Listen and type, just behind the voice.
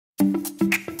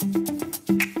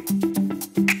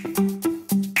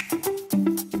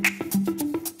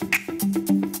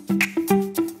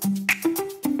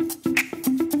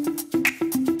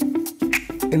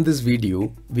In this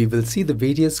video, we will see the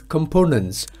various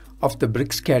components of the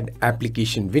BricsCAD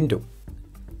application window.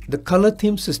 The color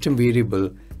theme system variable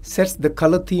sets the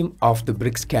color theme of the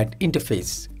BricsCAD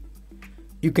interface.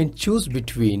 You can choose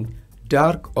between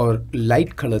dark or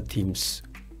light color themes.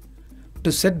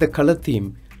 To set the color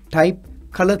theme, type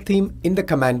color theme in the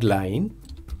command line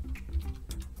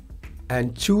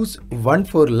and choose 1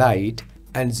 for light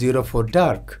and 0 for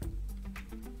dark.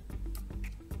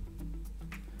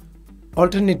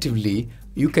 Alternatively,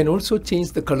 you can also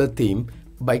change the color theme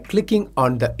by clicking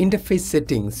on the interface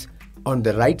settings on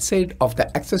the right side of the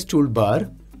access toolbar,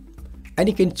 and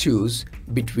you can choose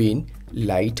between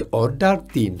light or dark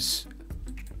themes.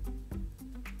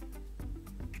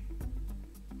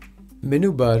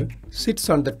 Menu bar sits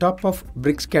on the top of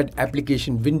BricsCAD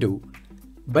application window.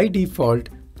 By default,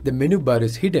 the menu bar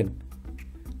is hidden.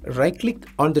 Right-click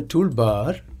on the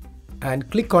toolbar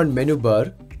and click on menu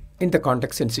bar in the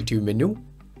context-sensitive menu,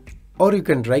 or you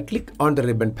can right-click on the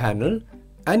ribbon panel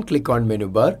and click on menu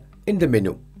bar in the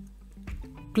menu.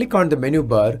 Click on the menu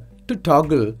bar to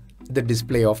toggle the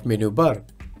display of menu bar.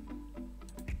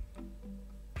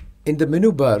 In the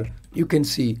menu bar, you can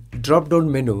see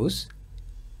drop-down menus,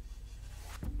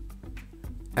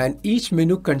 and each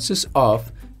menu consists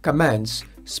of commands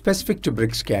specific to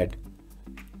BricsCAD.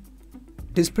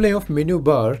 Display of menu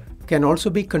bar can also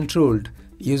be controlled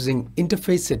using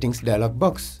Interface Settings dialog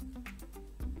box.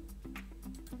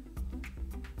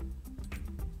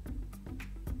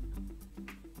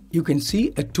 You can see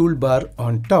a toolbar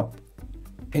on top.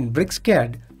 In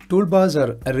BricsCAD, toolbars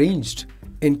are arranged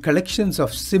in collections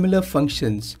of similar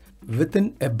functions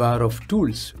within a bar of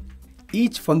tools.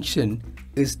 Each function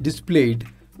is displayed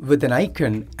with an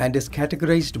icon and is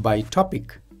categorized by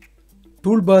topic.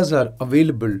 Toolbars are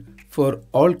available for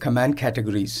all command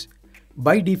categories.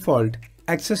 By default,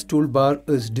 Access toolbar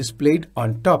is displayed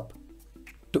on top.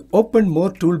 To open more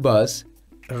toolbars,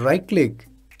 right-click,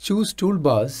 choose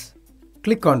Toolbars,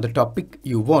 click on the topic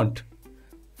you want.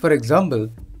 For example,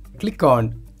 click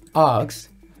on Arcs.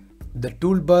 The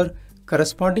toolbar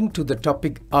corresponding to the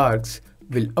topic Arcs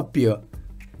will appear.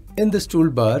 In this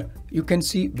toolbar, you can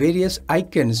see various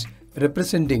icons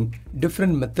representing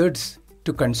different methods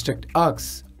to construct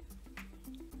arcs.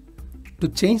 To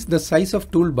change the size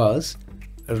of toolbars,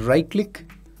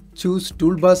 right-click, choose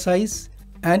Toolbar Size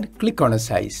and click on a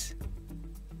size.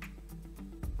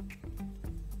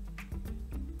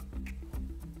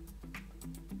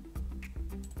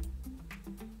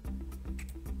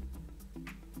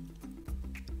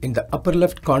 In the upper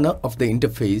left corner of the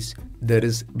interface, there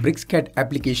is BricsCAD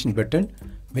application button.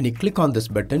 When you click on this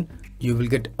button, you will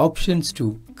get options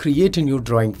to create a new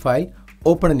drawing file,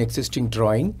 open an existing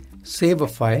drawing, save a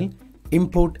file,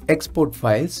 import, export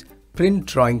files, print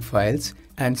drawing files,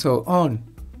 and so on.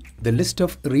 The list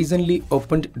of recently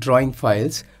opened drawing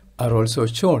files are also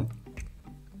shown.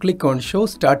 Click on Show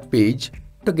Start Page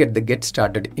to get the Get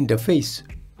Started interface.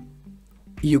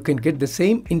 You can get the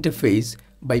same interface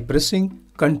by pressing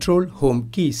Ctrl Home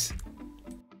keys.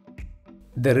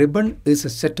 The ribbon is a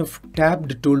set of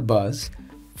tabbed toolbars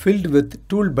filled with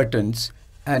tool buttons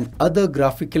and other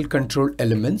graphical control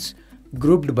elements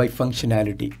grouped by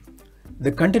functionality.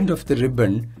 The content of the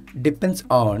ribbon depends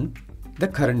on the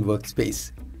current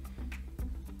workspace.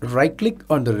 Right-click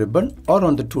on the ribbon or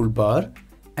on the toolbar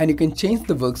and you can change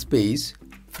the workspace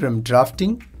from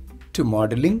drafting to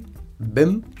modeling,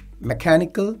 BIM,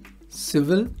 mechanical,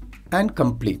 civil, and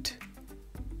complete.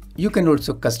 You can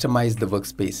also customize the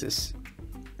workspaces.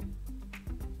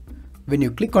 When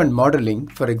you click on modeling,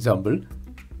 for example,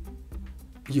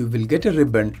 you will get a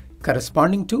ribbon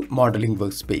corresponding to modeling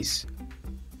workspace.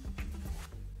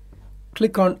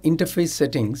 Click on Interface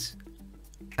Settings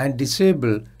and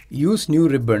disable Use New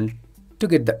Ribbon to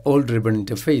get the old ribbon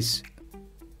interface.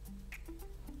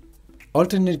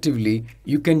 Alternatively,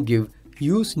 you can give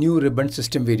Use New Ribbon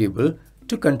System variable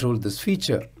to control this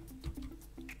feature.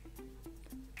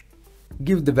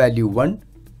 Give the value 1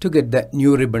 to get the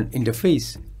new ribbon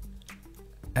interface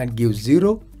and give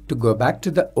 0 to go back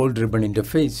to the old ribbon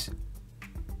interface.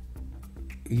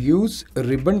 Use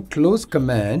Ribbon Close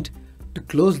command to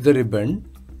close the ribbon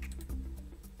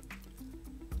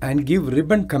and give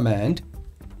Ribbon command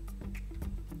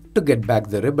to get back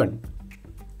the ribbon.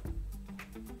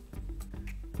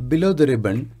 Below the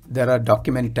ribbon, there are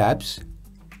document tabs.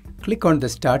 Click on the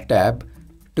Start tab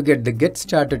to get the Get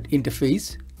Started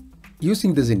interface.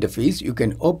 Using this interface, you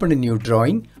can open a new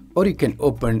drawing or you can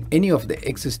open any of the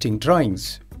existing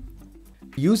drawings.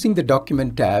 Using the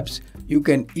document tabs, you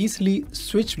can easily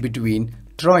switch between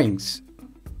drawings.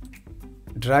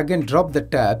 Drag and drop the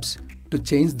tabs to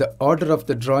change the order of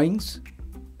the drawings.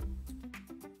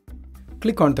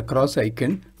 click on the cross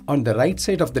icon on the right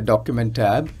side of the Document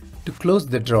tab to close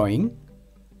the drawing.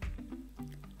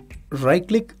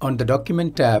 Right-click on the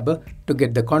Document tab to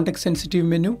get the context-sensitive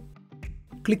menu.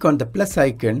 Click on the plus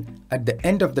icon at the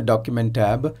end of the Document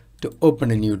tab to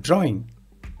open a new drawing.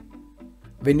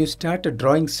 When you start a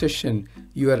drawing session,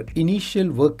 your initial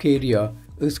work area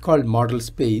is called Model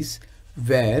Space,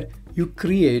 where you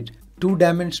create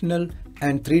two-dimensional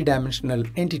and three-dimensional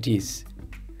entities.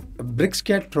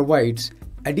 BricsCAD provides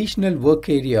additional work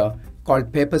area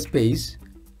called Paper Space.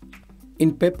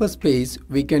 In Paper Space,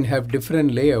 we can have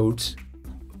different layouts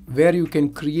where you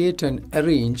can create and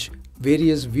arrange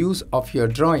various views of your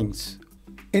drawings.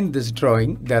 In this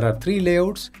drawing, there are three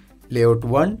layouts: Layout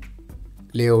 1,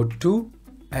 Layout 2,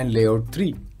 and Layout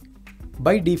 3.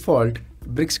 By default,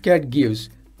 BricsCAD gives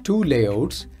two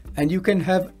layouts, and you can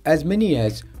have as many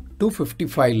as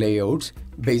 255 layouts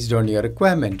based on your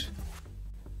requirement.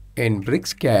 In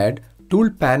BricsCAD, tool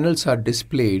panels are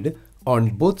displayed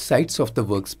on both sides of the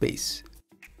workspace.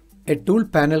 A tool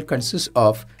panel consists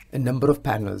of a number of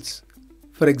panels.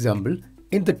 For example,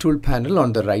 in the tool panel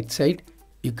on the right side,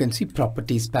 you can see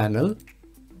Properties panel,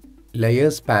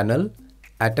 Layers panel,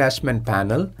 Attachment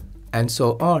panel, and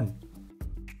so on.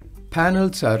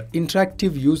 Panels are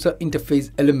interactive user interface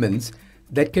elements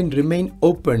that can remain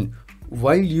open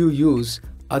while you use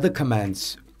other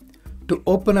commands. To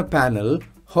open a panel,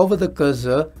 hover the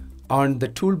cursor on the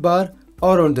toolbar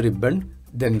or on the ribbon,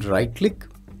 then right-click,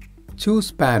 choose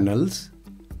Panels.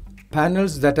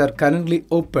 Panels that are currently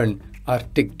open are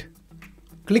ticked.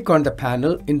 Click on the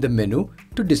panel in the menu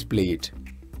to display it.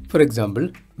 For example,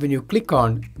 when you click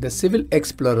on the Civil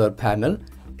Explorer panel,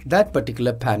 that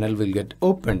particular panel will get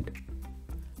opened.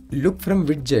 Look from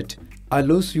widget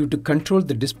allows you to control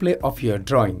the display of your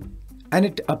drawing, and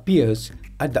it appears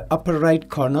at the upper right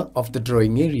corner of the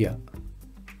drawing area.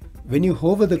 When you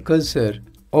hover the cursor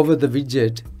over the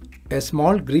widget, a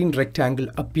small green rectangle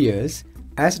appears,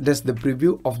 as does the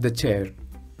preview of the chair.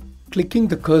 Clicking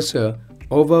the cursor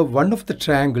over one of the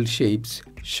triangle shapes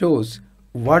shows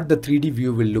what the 3D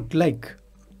view will look like.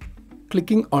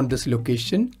 Clicking on this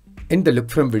location in the Look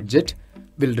From widget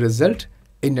will result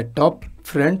in a top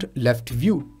front left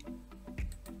view.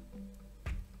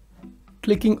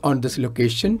 Clicking on this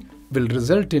location will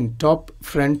result in top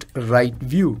front right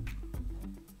view.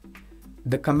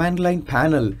 The command line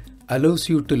panel allows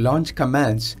you to launch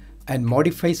commands and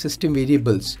modify system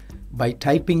variables by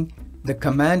typing the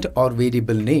command or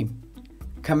variable name.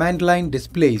 Command line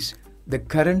displays the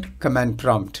current command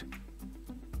prompt.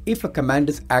 If a command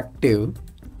is active,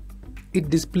 it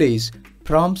displays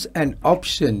prompts and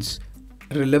options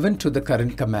relevant to the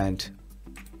current command.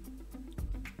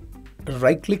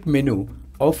 Right-click menu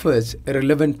offers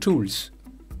relevant tools.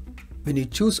 When you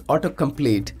choose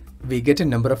autocomplete, we get a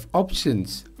number of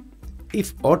options.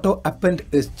 If auto append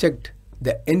is checked,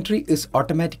 the entry is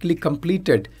automatically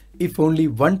completed if only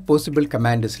one possible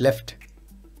command is left.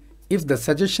 If the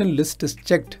suggestion list is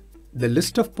checked, the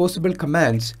list of possible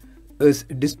commands is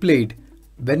displayed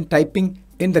when typing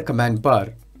in the command bar.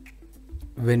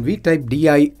 When we type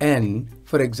DIN,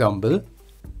 for example,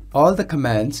 all the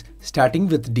commands starting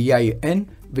with DIN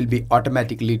will be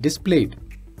automatically displayed.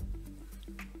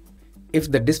 If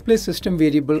the display system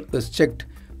variable is checked,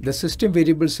 the system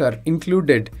variables are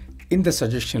included in the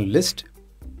suggestion list.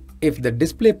 If the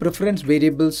display preference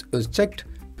variables is checked,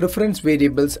 preference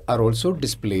variables are also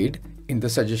displayed in the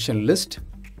suggestion list.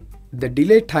 The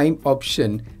delay time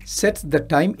option sets the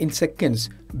time in seconds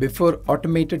before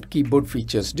automated keyboard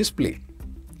features display.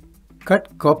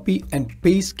 Cut, copy, and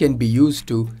paste can be used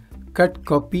to cut,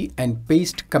 copy, and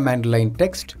paste command line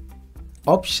text.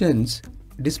 Options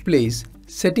displays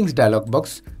settings dialog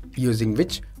box using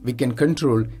which we can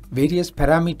control various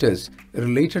parameters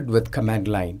related with command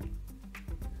line.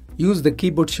 Use the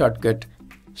keyboard shortcut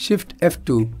Shift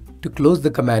F2 to close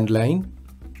the command line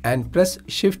and press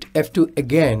Shift F2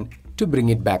 again to bring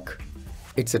it back.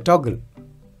 It's a toggle.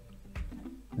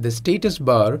 The status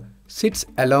bar sits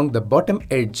along the bottom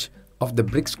edge of the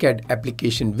BricsCAD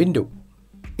application window.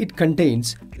 It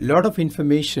contains a lot of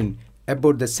information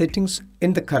about the settings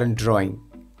in the current drawing.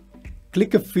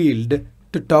 Click a field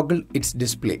to toggle its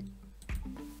display.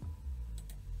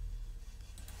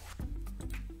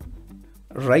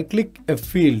 Right-click a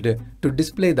field to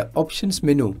display the options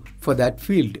menu for that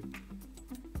field.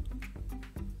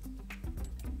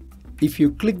 If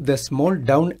you click the small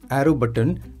down arrow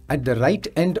button at the right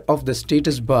end of the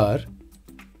status bar,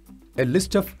 a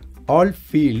list of all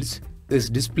fields is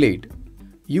displayed.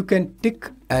 You can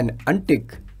tick and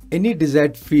untick any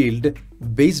desired field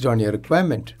based on your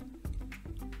requirement.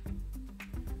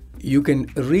 You can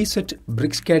reset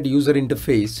BricsCAD user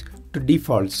interface to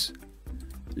defaults.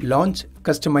 Launch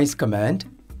Customize command.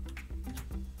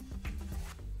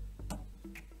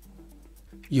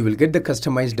 You will get the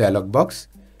Customize dialog box.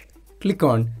 Click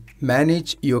on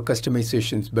Manage your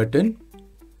customizations button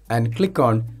and click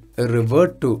on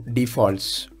Revert to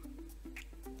defaults.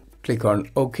 Click on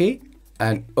OK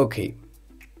and OK.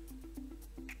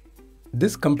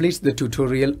 This completes the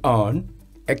tutorial on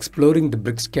exploring the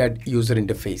BricsCAD user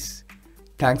interface.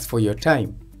 Thanks for your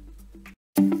time.